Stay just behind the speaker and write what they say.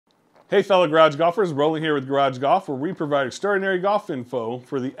Hey fellow garage golfers, Roland here with Garage Golf, where we provide extraordinary golf info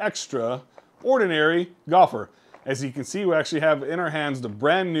for the extraordinary golfer. As you can see, we actually have in our hands the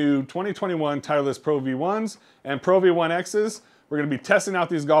brand new 2021 Titleist ProV1s and ProV1x's. We're going to be testing out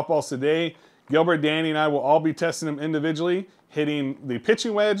these golf balls today. Gilbert, Danny, and I will all be testing them individually, hitting the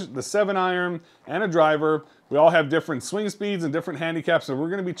pitching wedge, the 7-iron, and a driver. We all have different swing speeds and different handicaps, so we're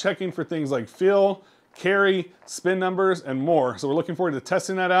going to be checking for things like feel, carry, spin numbers, and more. So we're looking forward to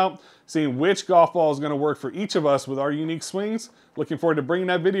testing that out, seeing which golf ball is going to work for each of us with our unique swings. Looking forward to bringing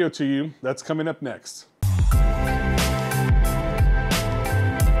that video to you. That's coming up next.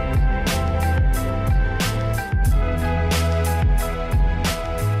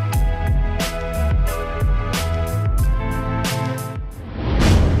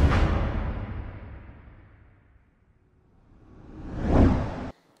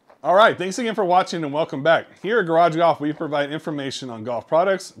 All right, thanks again for watching and welcome back. Here at Garage Golf, we provide information on golf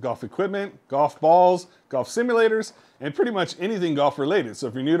products, golf equipment, golf balls, golf simulators, and pretty much anything golf related. So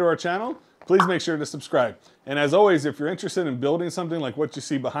if you're new to our channel, please make sure to subscribe. And as always, if you're interested in building something like what you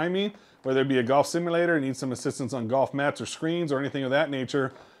see behind me, whether it be a golf simulator, need some assistance on golf mats or screens or anything of that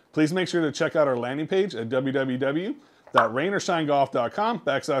nature, please make sure to check out our landing page at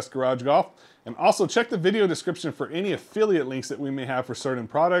www.rainorShineGolf.com/GarageGolf. And also check the video description for any affiliate links that we may have for certain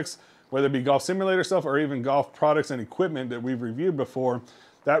products, whether it be golf simulator stuff or even golf products and equipment that we've reviewed before.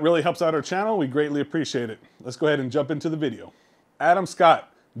 That really helps out our channel. We greatly appreciate it. Let's go ahead and jump into the video. Adam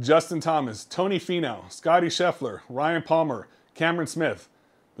Scott, Justin Thomas, Tony Finau, Scotty Scheffler, Ryan Palmer, Cameron Smith.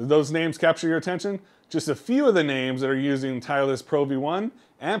 Did those names capture your attention? Just a few of the names that are using Titleist ProV1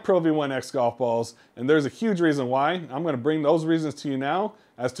 and ProV1x golf balls, and there's a huge reason why. I'm going to bring those reasons to you now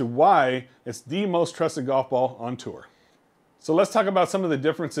as to why it's the most trusted golf ball on tour. So let's talk about some of the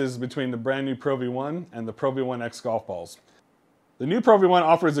differences between the brand new ProV1 and the ProV1x golf balls. The new ProV1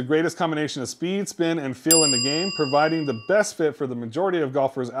 offers the greatest combination of speed, spin, and feel in the game, providing the best fit for the majority of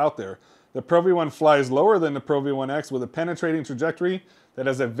golfers out there. The ProV1 flies lower than the ProV1x with a penetrating trajectory that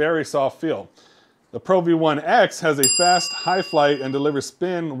has a very soft feel. The ProV1x has a fast, high flight and delivers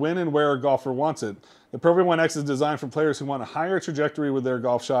spin when and where a golfer wants it. The ProV1x is designed for players who want a higher trajectory with their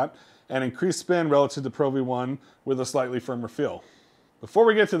golf shot and increased spin relative to ProV1 with a slightly firmer feel. Before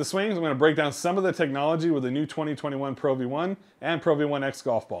we get to the swings, I'm going to break down some of the technology with the new 2021 ProV1 and ProV1x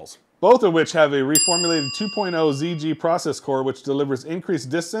golf balls, both of which have a reformulated 2.0 ZG process core which delivers increased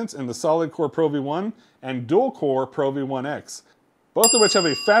distance in the solid core ProV1 and dual core ProV1x. Both of which have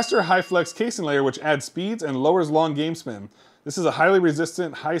a faster high flex casing layer which adds speeds and lowers long game spin. This is a highly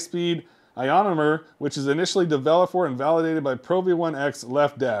resistant high speed ionomer which is initially developed for and validated by ProV1x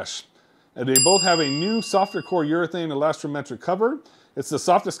Left Dash. And they both have a new softer core urethane elastometric cover. It's the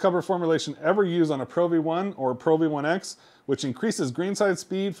softest cover formulation ever used on a ProV1 or a ProV1x, which increases greenside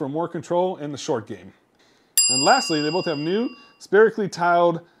speed for more control in the short game. And lastly, they both have new spherically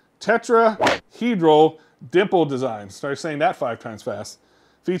tiled tetrahedral dimple designs. Start saying that 5 times fast.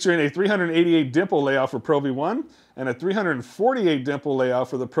 Featuring a 388 dimple layout for ProV1 and a 348 dimple layout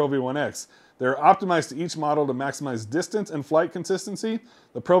for the ProV1x. They're optimized to each model to maximize distance and flight consistency.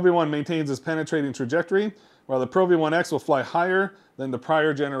 The ProV1 maintains its penetrating trajectory, while the ProV1x will fly higher than the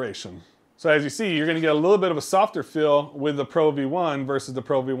prior generation. So as you see, you're going to get a little bit of a softer feel with the ProV1 versus the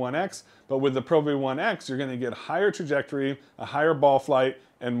ProV1x, but with the ProV1x, you're going to get a higher trajectory, a higher ball flight,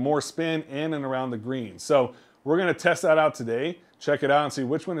 and more spin in and around the green. So we're going to test that out today, check it out, and see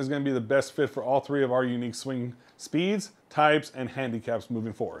which one is going to be the best fit for all 3 of our unique swing speeds, types, and handicaps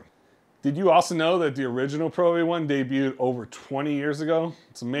moving forward. Did you also know that the original ProV1 debuted over 20 years ago?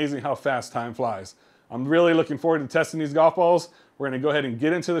 It's amazing how fast time flies. I'm really looking forward to testing these golf balls. We're going to go ahead and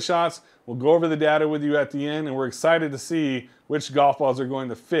get into the shots. We'll go over the data with you at the end, and we're excited to see which golf balls are going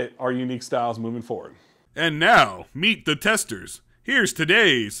to fit our unique styles moving forward. And now, meet the testers. Here's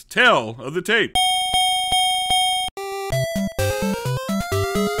today's tell of the tape.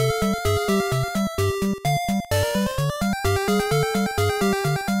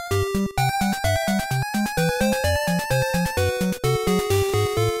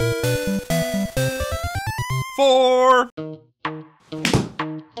 Four.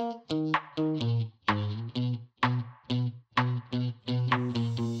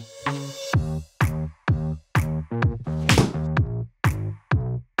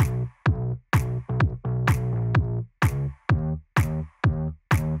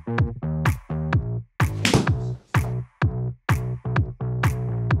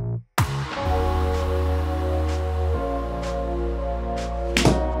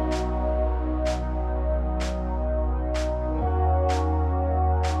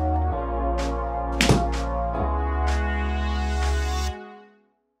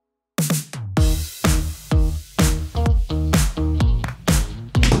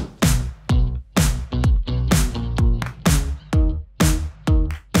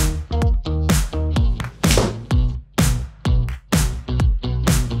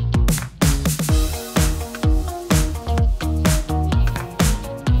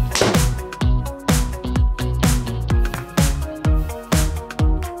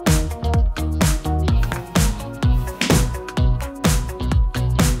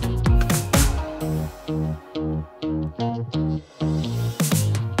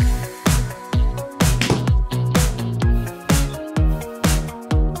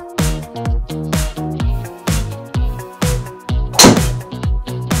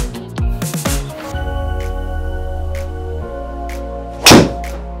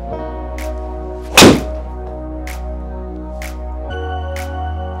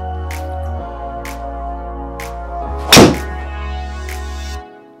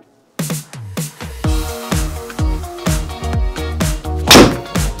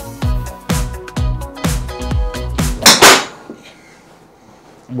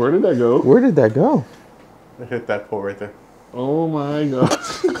 Where did that go? Where did that go? I hit that pole right there. Oh my God.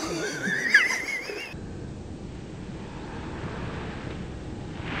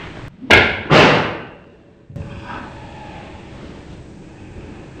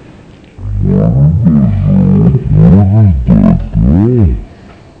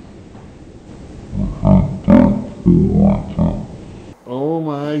 Oh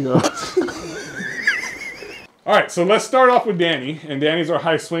my God. All right, so let's start off with Danny, and Danny's our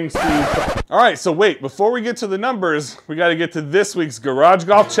high swing speed. All right, so wait, before we get to the numbers, we gotta get to this week's Garage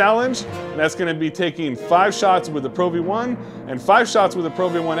Golf Challenge, and that's gonna be taking 5 shots with the ProV1 and 5 shots with the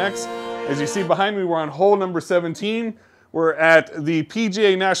ProV1x. As you see behind me, we're on hole number 17. We're at the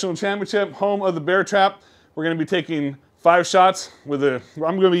PGA National Championship, home of the Bear Trap. We're gonna be taking 5 shots with I'm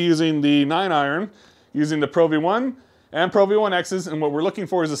gonna be using the 9-iron, using the ProV1 and ProV1x's, and what we're looking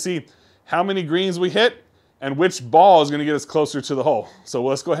for is to see how many greens we hit and which ball is gonna get us closer to the hole. So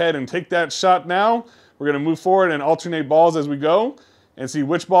let's go ahead and take that shot now. We're gonna move forward and alternate balls as we go and see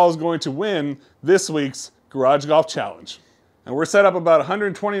which ball is going to win this week's Garage Golf Challenge. And we're set up about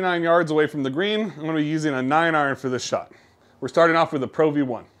 129 yards away from the green. I'm gonna be using a 9-iron for this shot. We're starting off with the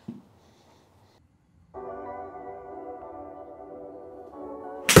ProV1.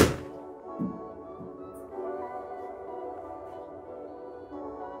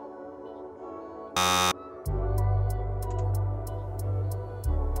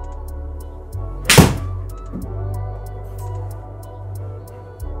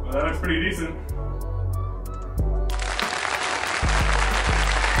 Well, that looks pretty decent.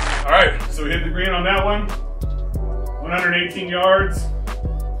 All right, so we hit the green on that one. 118 yards,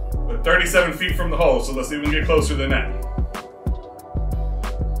 but 37 feet from the hole, so let's see if we can get closer than that.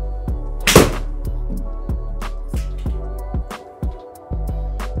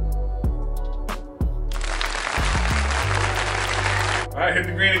 All right, hit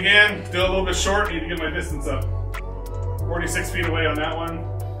the green again. Still a little bit short, need to get my distance up. 46 feet away on that one.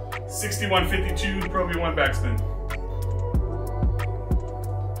 61.52 ProV1 backspin.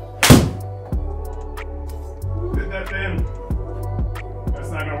 Hit that thin. That's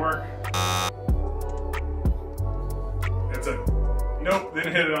not gonna work. That's a, nope,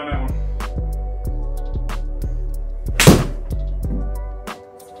 didn't hit it on that one.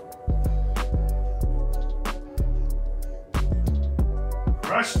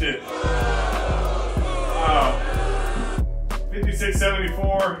 Crushed it. Wow.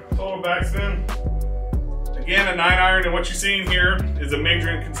 56.74 total backspin. Again, a 9-iron, and what you're seeing here is a major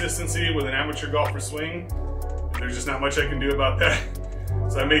inconsistency with an amateur golfer swing. There's just not much I can do about that.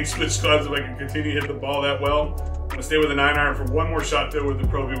 So I may switch clubs if I can continue to hit the ball that well. I'm gonna stay with a 9-iron for one more shot though with the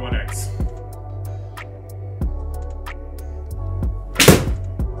ProV1x.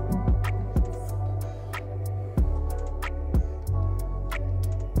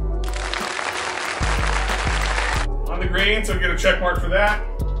 Green, so we get a check mark for that.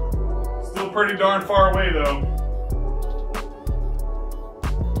 Still pretty darn far away though.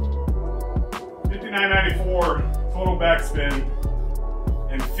 59.94 total backspin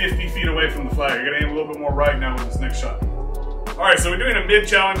and 50 feet away from the flag. I gotta aim a little bit more right now with this next shot. All right, so we're doing a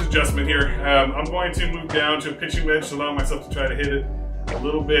mid-challenge adjustment here. I'm going to move down to a pitching wedge to allow myself to try to hit it a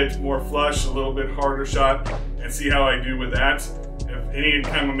little bit more flush, a little bit harder shot, and see how I do with that. If any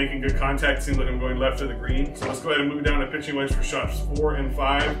time I'm making good contact, it seems like I'm going left of the green. So let's go ahead and move down to pitching wedge for shots 4 and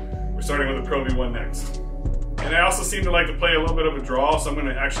 5. We're starting with the ProV1 next. And I also seem to like to play a little bit of a draw, so I'm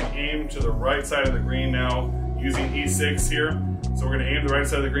gonna actually aim to the right side of the green now using E6 here. So we're gonna aim the right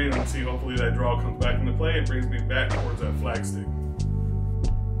side of the green and see hopefully that draw comes back into play and brings me back towards that flag stick.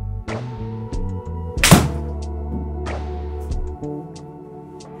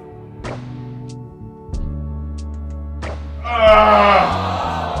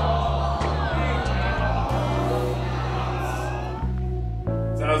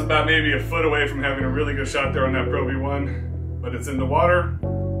 So I was about maybe a foot away from having a really good shot there on that ProV1, but it's in the water.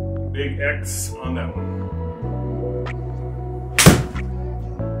 Big X on that one.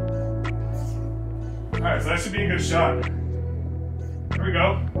 All right, so that should be a good shot. Here we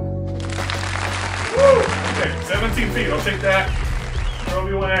go. Woo! Okay, 17 feet, I'll take that.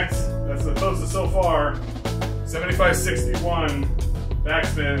 ProV1x, that's the closest so far. 75.61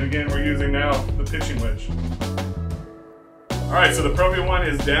 backspin. Again, we're using now the pitching wedge. All right, so the ProV1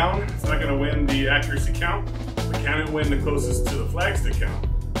 is down. It's not gonna win the accuracy count, but can it win the closest to the flagstick count?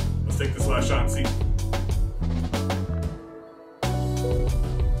 Let's take this last shot and see.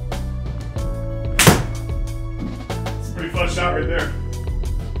 It's a pretty flush shot right there.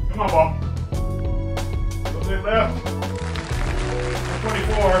 Come on, ball. A little bit left.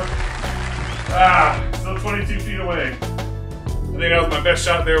 24. Still 22 feet away. But think that was my best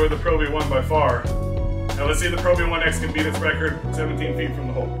shot there with the ProV1 by far. Now let's see if the ProV1x can beat its record 17 feet from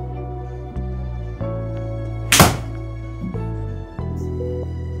the hole.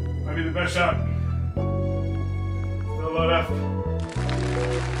 Might be the best shot. Still low left.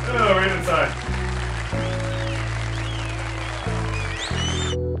 Oh, right inside.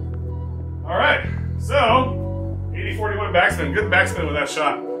 Alright, so 80-41 backspin. Good backspin with that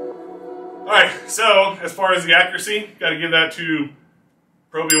shot. Alright, so as far as the accuracy, got to give that to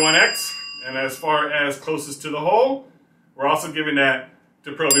ProV1x. And as far as closest to the hole, we're also giving that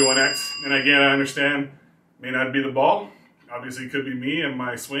to ProV1x. And again, I understand it may not be the ball. Obviously, it could be me and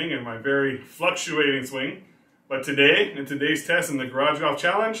my swing and my very fluctuating swing. But today, in today's test in the Garage Golf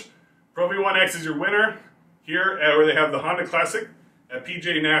Challenge, ProV1x is your winner here at where they have the Honda Classic at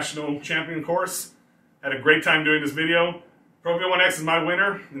PGA National Champion course. Had a great time doing this video. ProV1x is my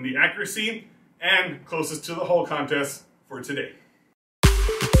winner in the accuracy and closest to the hole contest for today.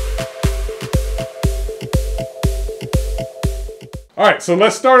 All right, so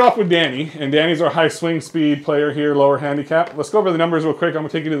let's start off with Danny, and Danny's our high swing speed player here, lower handicap. Let's go over the numbers real quick. I'm gonna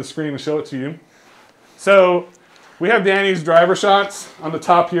take you to the screen and show it to you. So we have Danny's driver shots on the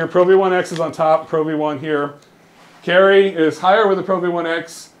top here. ProV1x is on top, ProV1 here. Carry is higher with the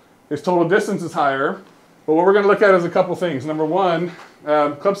ProV1x. His total distance is higher. But what we're gonna look at is a couple things. Number one,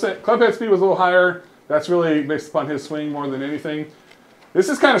 club head speed was a little higher. That's really based upon his swing more than anything. This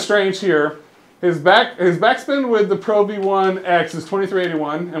is kind of strange here. His backspin with the ProV1x is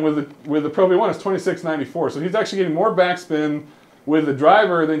 2381, and with the ProV1 is 2694. So he's actually getting more backspin with the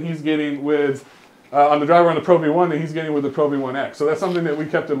driver than he's getting with on the driver on the ProV1 than he's getting with the ProV1x. So that's something that we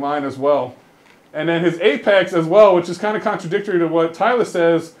kept in mind as well. And then his apex as well, which is kind of contradictory to what Titleist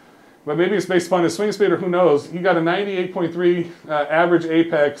says, but maybe it's based upon his swing speed or who knows. He got a 98.3 average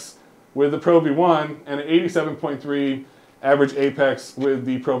apex with the ProV1 and an 87.3 average apex with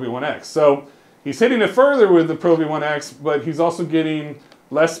the ProV1x. So he's hitting it further with the ProV1x, but he's also getting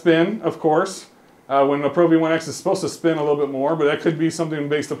less spin, of course, when the ProV1x is supposed to spin a little bit more, but that could be something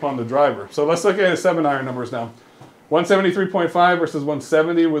based upon the driver. So let's look at his 7-iron numbers now. 173.5 versus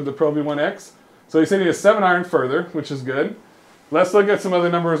 170 with the ProV1x. So he's hitting a 7-iron further, which is good. Let's look at some other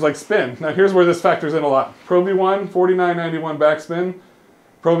numbers like spin. Now here's where this factors in a lot. ProV1, 49.91 backspin.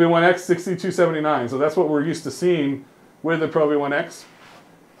 ProV1x, 62.79. So that's what we're used to seeing with the ProV1x.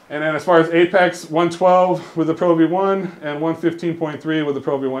 And then as far as apex, 112 with the ProV1 and 115.3 with the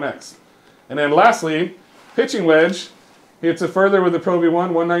ProV1x. And then lastly, pitching wedge hits it further with the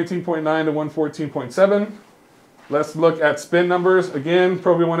ProV1, 119.9 to 114.7. Let's look at spin numbers. Again,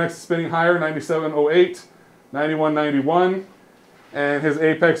 ProV1x is spinning higher, 97.08, 91.91. And his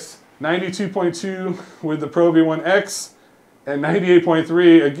apex, 92.2 with the ProV1x and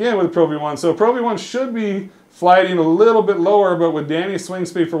 98.3 again with the ProV1. So ProV1 should be flighting a little bit lower, but with Danny's swing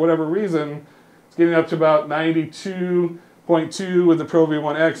speed, for whatever reason, it's getting up to about 92.2 with the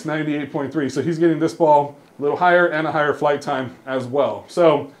ProV1x, 98.3. So he's getting this ball a little higher and a higher flight time as well.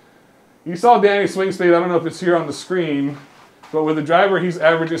 So you saw Danny's swing speed. I don't know if it's here on the screen, but with the driver, he's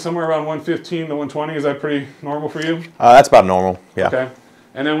averaging somewhere around 115 to 120. Is that pretty normal for you? That's about normal, yeah. Okay.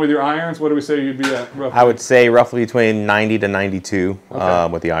 And then with your irons, what do we say you'd be at roughly? I would say roughly between 90 to 92 Okay.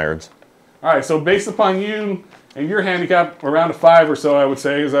 with the irons. All right, so based upon you and your handicap, around a 5 or so, I would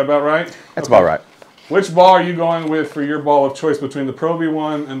say. Is that about right? That's about right. Which ball are you going with for your ball of choice between the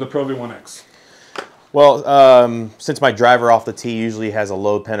ProV1 and the ProV1x? Well, since my driver off the tee usually has a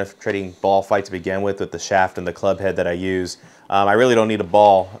low penetrating ball flight to begin with the shaft and the club head that I use, I really don't need a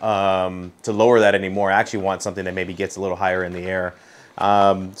ball to lower that anymore. I actually want something that maybe gets a little higher in the air.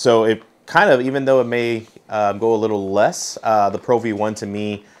 So it kind of, even though it may go a little less, the ProV1 to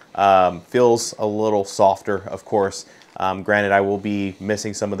me feels a little softer, of course. Granted, I will be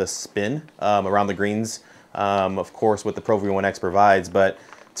missing some of the spin around the greens, of course, what the ProV1x provides. But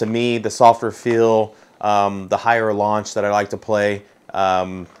to me, the softer feel, the higher launch that I like to play,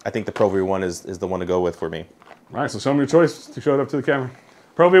 I think the ProV1 is the one to go with for me. All right, so show me your choice to show it up to the camera.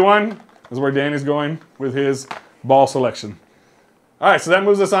 ProV1 is where Danny's going with his ball selection. All right, so that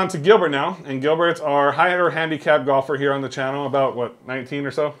moves us on to Gilbert now. And Gilbert's our higher handicap golfer here on the channel, about, what, 19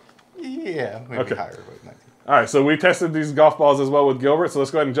 or so? Yeah, maybe Okay. higher, but 19. All right, so we tested these golf balls as well with Gilbert, so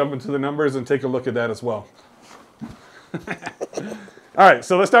let's go ahead and jump into the numbers and take a look at that as well. All right,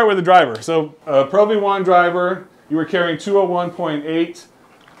 so let's start with the driver. So ProV1 driver, you were carrying 201.8,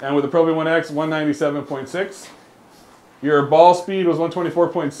 and with the ProV1x, 197.6. Your ball speed was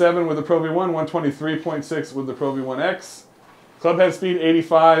 124.7 with the ProV1, 123.6 with the ProV1x. Club head speed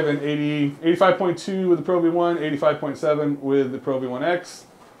 85 and 85.2 with the ProV1, 85.7 with the ProV1x.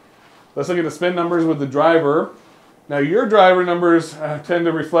 Let's look at the spin numbers with the driver. Now your driver numbers tend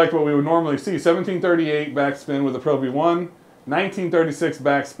to reflect what we would normally see. 1738 backspin with the ProV1, 1936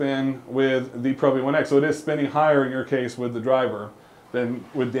 backspin with the ProV1x. So it is spinning higher in your case with the driver than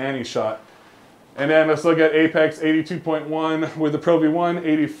with Danny's shot. And then let's look at apex, 82.1 with the ProV1,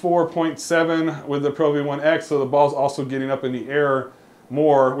 84.7 with the ProV1x. So the ball's also getting up in the air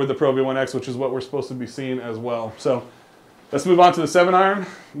more with the ProV1x, which is what we're supposed to be seeing as well. So let's move on to the 7-iron.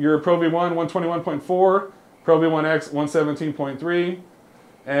 Your ProV1, 121.4, ProV1x, 117.3.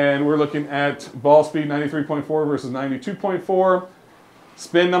 And we're looking at ball speed, 93.4 versus 92.4.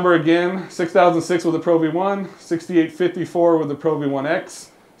 Spin number again, 6006 with the ProV1, 6854 with the ProV1x.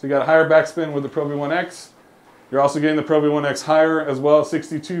 So you got a higher backspin with the ProV1x. You're also getting the ProV1x higher as well,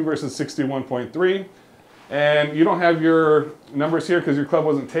 62 versus 61.3. And you don't have your numbers here because your club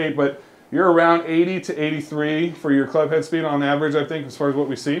wasn't taped, but you're around 80 to 83 for your club head speed on average, I think, as far as what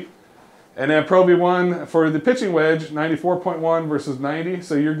we see. And then ProV1 for the pitching wedge, 94.1 versus 90.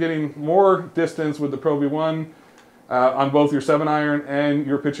 So you're getting more distance with the ProV1 on both your 7-iron and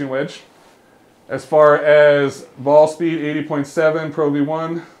your pitching wedge. As far as ball speed, 80.7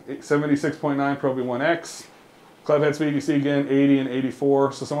 ProV1, 76.9 ProV1x. Club head speed, you see again, 80 and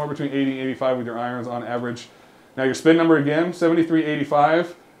 84. So somewhere between 80 and 85 with your irons on average. Now your spin number again,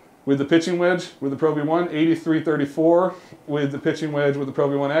 73.85 with the pitching wedge with the ProV1, 83.34 with the pitching wedge with the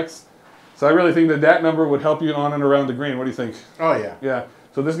ProV1x. So I really think that that number would help you on and around the green. What do you think? Oh, yeah. Yeah.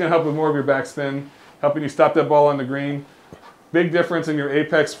 So this is going to help with more of your backspin, helping you stop that ball on the green. Big difference in your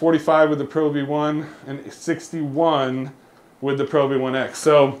apex, 45 with the ProV1 and 61 with the ProV1x.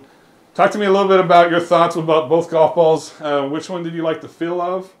 So talk to me a little bit about your thoughts about both golf balls. Which one did you like the feel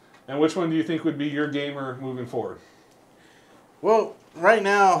of? And which one do you think would be your gamer moving forward? Well, right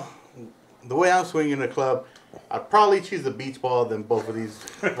now, the way I'm swinging the club, I'd probably choose the beach ball than both of these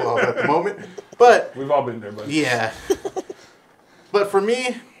balls at the moment. But we've all been there, buddy. Yeah. But for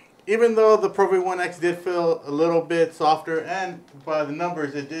me, even though the ProV1x did feel a little bit softer, and by the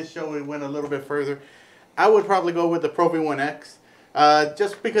numbers, it did show it went a little bit further, I would probably go with the ProV1x.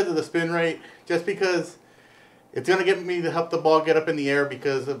 Just because of the spin rate, just because it's going to get me to help the ball get up in the air,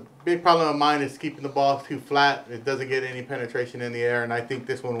 because a big problem of mine is keeping the ball too flat. It doesn't get any penetration in the air, and I think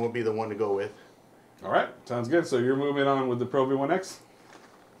this one will be the one to go with. All right, sounds good. So you're moving on with the ProV1x?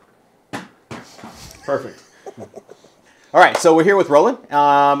 Perfect. All right, so we're here with Roland.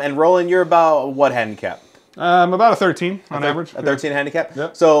 And Roland, you're about what handicap? About a 13 on average. A 13 handicap?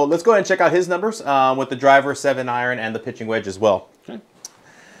 Yep. So let's go ahead and check out his numbers with the driver, 7-iron, and the pitching wedge as well. Okay.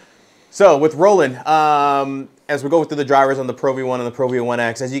 So with Roland, as we go through the drivers on the ProV1 and the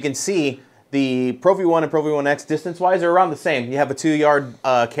ProV1x, as you can see, the ProV1 and ProV1x distance-wise are around the same. You have a 2-yard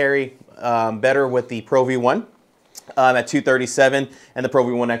carry better with the ProV1 at 237 and the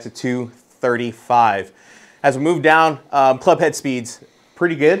ProV1x at 235. As we move down, club head speeds,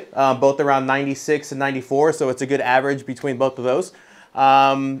 pretty good, both around 96 and 94, so it's a good average between both of those.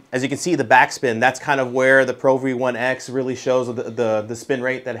 As you can see, the backspin, that's kind of where the ProV1x really shows the spin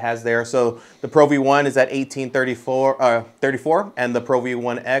rate that it has there. So the ProV1 is at 1834, and the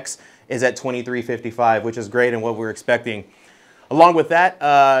ProV1x is at 2355, which is great and what we're expecting. Along with that,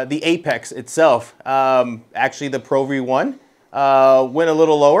 the apex itself, actually the ProV1 went a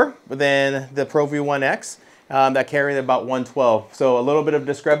little lower than the ProV1x. That carried about 112. So a little bit of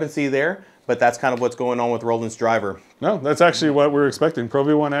discrepancy there, but that's kind of what's going on with Roland's driver. No, that's actually what we're expecting.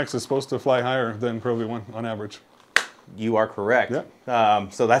 ProV1x is supposed to fly higher than ProV1 on average. You are correct. Yeah.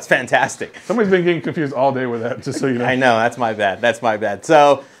 So that's fantastic. Somebody's been getting confused all day with that, just so you know. I know, that's my bad. That's my bad.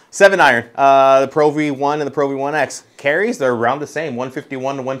 So 7-iron, the ProV1 and the ProV1x carries, they're around the same,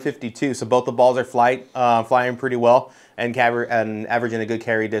 151 to 152. So both the balls are flying pretty well and averaging a good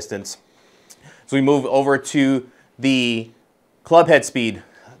carry distance. So we move over to the club head speed,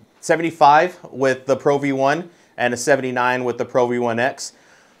 75 with the ProV1 and a 79 with the ProV1x.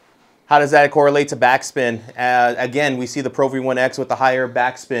 How does that correlate to backspin? Again, we see the ProV1x with the higher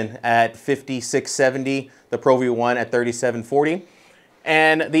backspin at 5670, the ProV1 at 3740.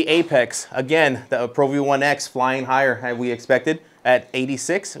 And the apex, again, the ProV1x flying higher as we expected at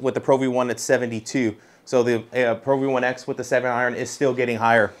 86 with the ProV1 at 72. So the ProV1x with the 7-iron is still getting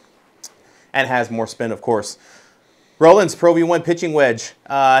higher and has more spin, of course. Roland's ProV1 pitching wedge.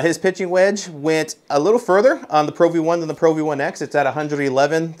 His pitching wedge went a little further on the ProV1 than the ProV1x. It's at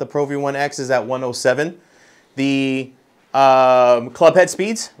 111. The ProV1x is at 107. The club head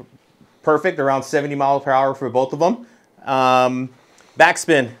speeds, perfect, around 70 miles per hour for both of them.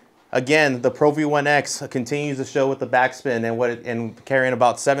 Backspin, again, the ProV1x continues to show with the backspin and carrying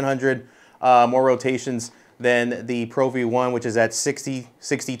about 700 more rotations than the ProV1, which is at 60,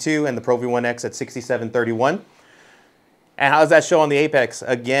 62, and the ProV1x at 67, 31. And how does that show on the apex?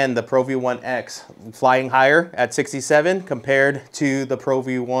 Again, the ProV1x flying higher at 67 compared to the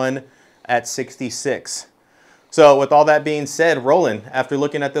ProV1 at 66. So with all that being said, Roland, after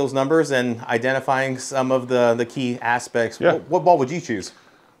looking at those numbers and identifying some of the key aspects, what ball would you choose?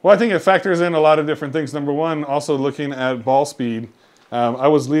 Well, I think it factors in a lot of different things. Number one, also looking at ball speed. I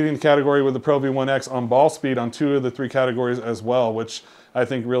was leading the category with the ProV1x on ball speed on 2 of the 3 categories as well, which I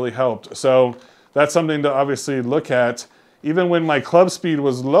think really helped. So that's something to obviously look at. Even when my club speed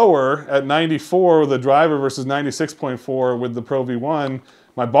was lower at 94 with the driver versus 96.4 with the ProV1,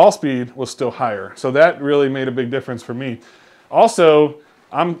 my ball speed was still higher. So that really made a big difference for me. Also,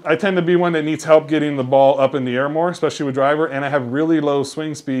 I tend to be one that needs help getting the ball up in the air more, especially with driver, and I have really low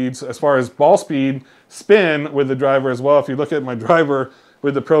swing speeds as far as ball speed, spin with the driver as well. If you look at my driver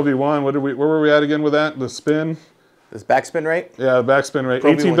with the ProV1, where were we at again with that? The spin? This backspin rate? Yeah, the backspin rate,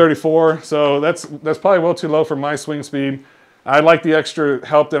 ProV1. 1834. So that's probably well too low for my swing speed. I like the extra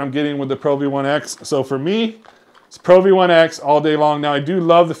help that I'm getting with the ProV1x. So for me, it's ProV1x all day long. Now I do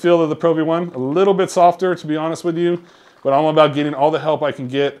love the feel of the ProV1, a little bit softer to be honest with you, but I'm about getting all the help I can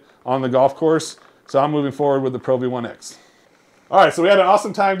get on the golf course. So I'm moving forward with the ProV1x. All right, so we had an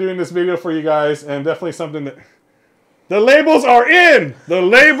awesome time doing this video for you guys, and definitely something that... The labels are in! The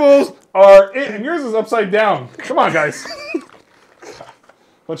labels are in! And yours is upside down. Come on, guys.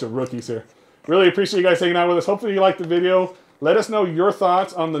 Bunch of rookies here. Really appreciate you guys hanging out with us. Hopefully you liked the video. Let us know your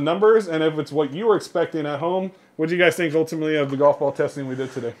thoughts on the numbers, and if it's what you were expecting at home. What do you guys think ultimately of the golf ball testing we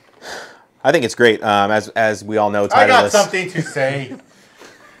did today? I think it's great. As we all know, Titleist. I got something to say.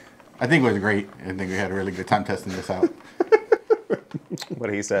 I think it was great. I think we had a really good time testing this out.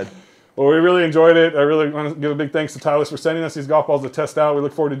 What he said. Well, we really enjoyed it. I really want to give a big thanks to Titleist for sending us these golf balls to test out. We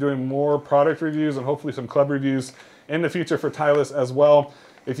look forward to doing more product reviews and hopefully some club reviews in the future for Titleist as well.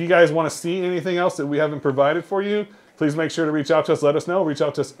 If you guys want to see anything else that we haven't provided for you, please make sure to reach out to us. Let us know. Reach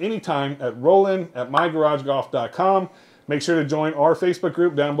out to us anytime at Roland@mygaragegolf.com. Make sure to join our Facebook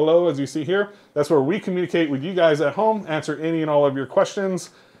group down below as you see here. That's where we communicate with you guys at home, answer any and all of your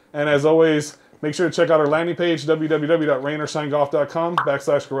questions. And as always, make sure to check out our landing page,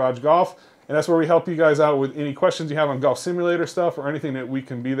 www.rainorshine.golf.com/garagegolf. And that's where we help you guys out with any questions you have on golf simulator stuff or anything that we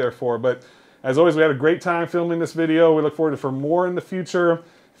can be there for. But as always, we had a great time filming this video. We look forward to for more in the future.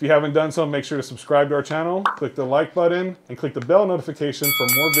 If you haven't done so, make sure to subscribe to our channel, click the like button, and click the bell notification for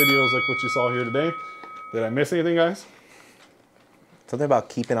more videos like what you saw here today. Did I miss anything, guys? Something about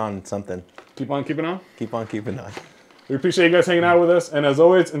keeping on something. Keep on keeping on? Keep on keeping on. We appreciate you guys hanging out with us. And as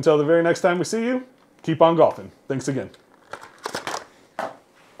always, until the very next time we see you, keep on golfing. Thanks again.